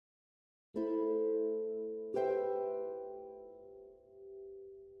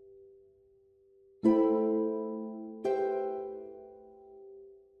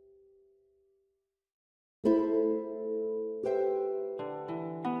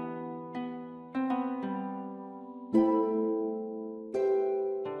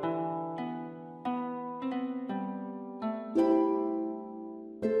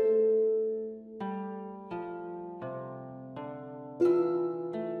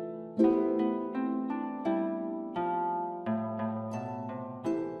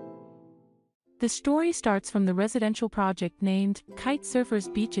The story starts from the residential project named Kite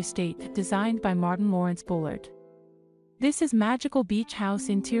Surfers Beach Estate, designed by Martyn Lawrence Bullard. This is magical beach house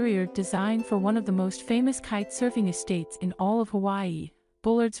interior designed for one of the most famous kite surfing estates in all of Hawaii.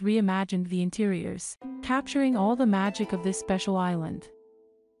 Bullard's reimagined the interiors, capturing all the magic of this special island.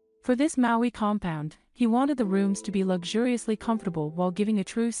 For this Maui compound, he wanted the rooms to be luxuriously comfortable while giving a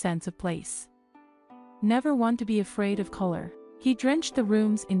true sense of place. Never one to be afraid of color, he drenched the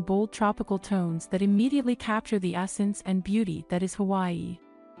rooms in bold tropical tones that immediately capture the essence and beauty that is Hawaii.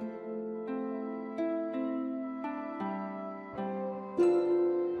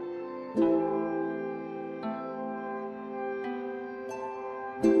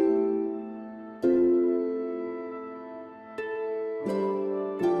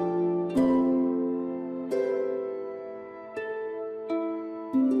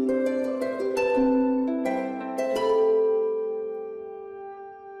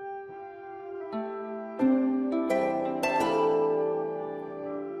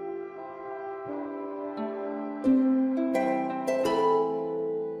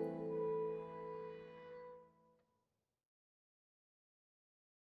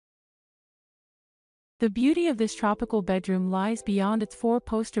 The beauty of this tropical bedroom lies beyond its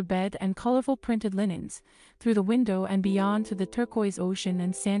four-poster bed and colorful printed linens, through the window and beyond to the turquoise ocean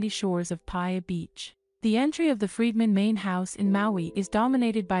and sandy shores of Paia Beach. The entry of the Freedman main house in Maui is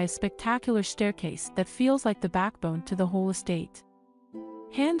dominated by a spectacular staircase that feels like the backbone to the whole estate.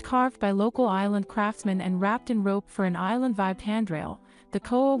 Hand-carved by local island craftsmen and wrapped in rope for an island-vibed handrail, the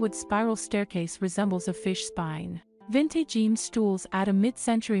koa wood spiral staircase resembles a fish spine. Vintage Eames stools add a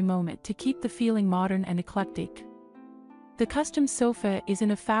mid-century moment to keep the feeling modern and eclectic. The custom sofa is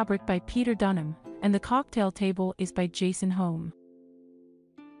in a fabric by Peter Dunham, and the cocktail table is by Jayson Home.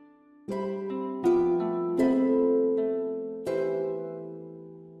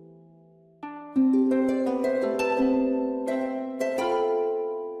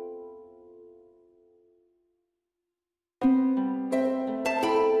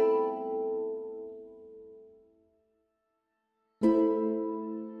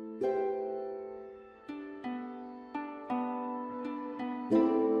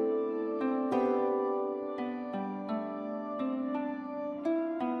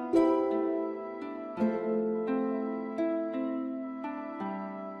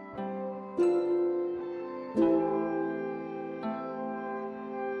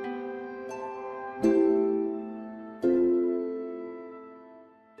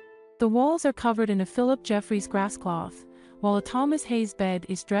 The walls are covered in a Phillip Jeffries grasscloth, while a Thomas Hayes bed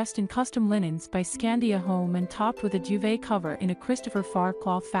is dressed in custom linens by Scandia Home and topped with a duvet cover in a Christopher Farr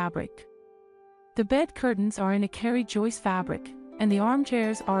Cloth fabric. The bed curtains are in a Kerry Joyce fabric, and the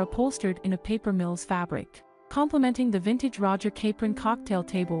armchairs are upholstered in a Paper Mills fabric. Complementing the vintage Roger Capron cocktail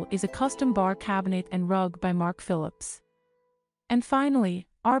table is a custom bar cabinet and rug by Marc Phillips. And finally,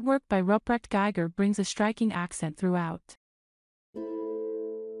 artwork by Rupprecht Geiger brings a striking accent throughout.